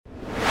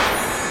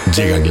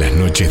Llegan las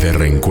noches de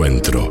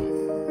reencuentro,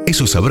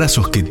 esos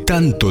abrazos que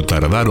tanto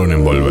tardaron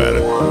en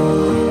volver.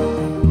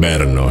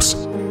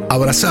 Vernos,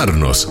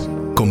 abrazarnos,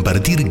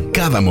 compartir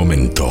cada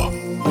momento.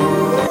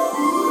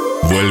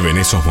 Vuelven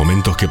esos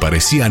momentos que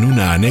parecían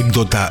una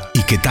anécdota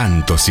y que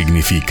tanto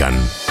significan.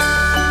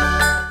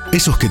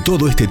 Esos que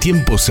todo este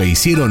tiempo se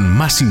hicieron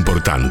más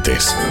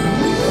importantes.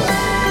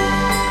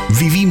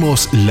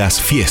 Vivimos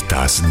las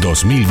fiestas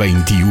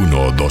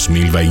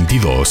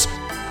 2021-2022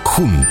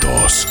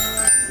 juntos.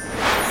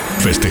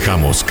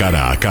 Festejamos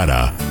cara a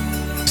cara,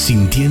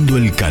 sintiendo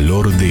el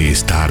calor de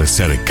estar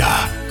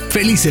cerca.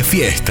 ¡Felices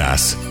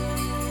fiestas!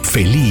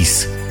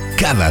 ¡Feliz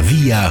cada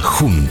día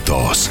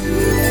juntos!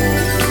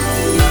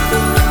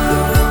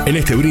 En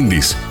este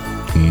brindis,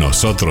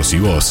 nosotros y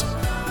vos,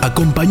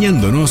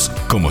 acompañándonos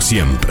como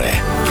siempre.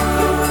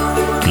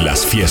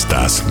 Las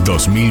fiestas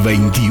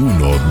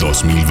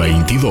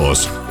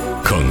 2021-2022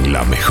 con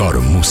la mejor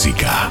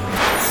música.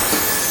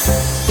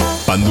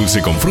 ¿Pan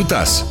dulce con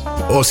frutas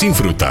o sin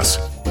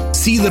frutas?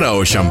 ¿Sidra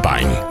o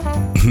champagne?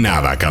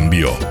 Nada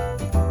cambió.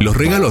 Los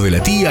regalos de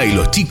la tía y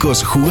los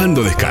chicos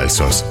jugando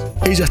descalzos.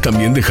 Ellas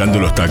también dejando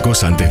los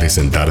tacos antes de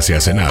sentarse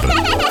a cenar.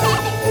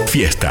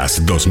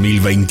 Fiestas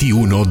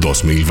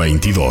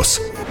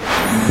 2021-2022.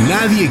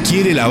 Nadie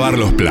quiere lavar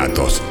los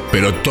platos,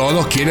 pero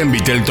todos quieren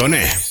vitel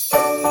toné.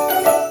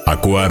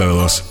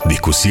 Acuerdos,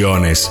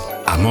 discusiones,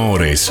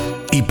 amores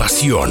y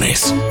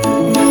pasiones.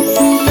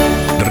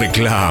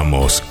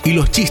 Reclamos y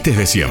los chistes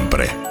de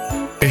siempre.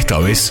 Esta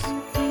vez,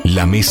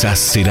 la mesa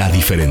será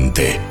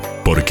diferente,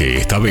 porque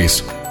esta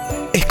vez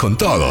es con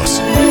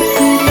todos.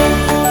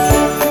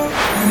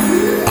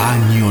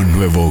 Año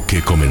nuevo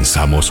que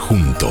comenzamos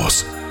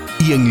juntos.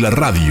 Y en la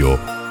radio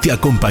te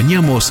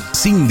acompañamos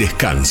sin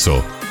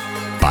descanso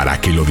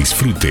para que lo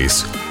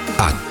disfrutes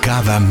a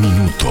cada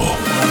minuto.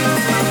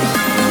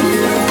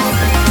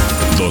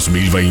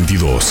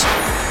 2022,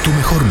 tu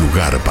mejor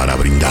lugar para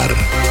brindar.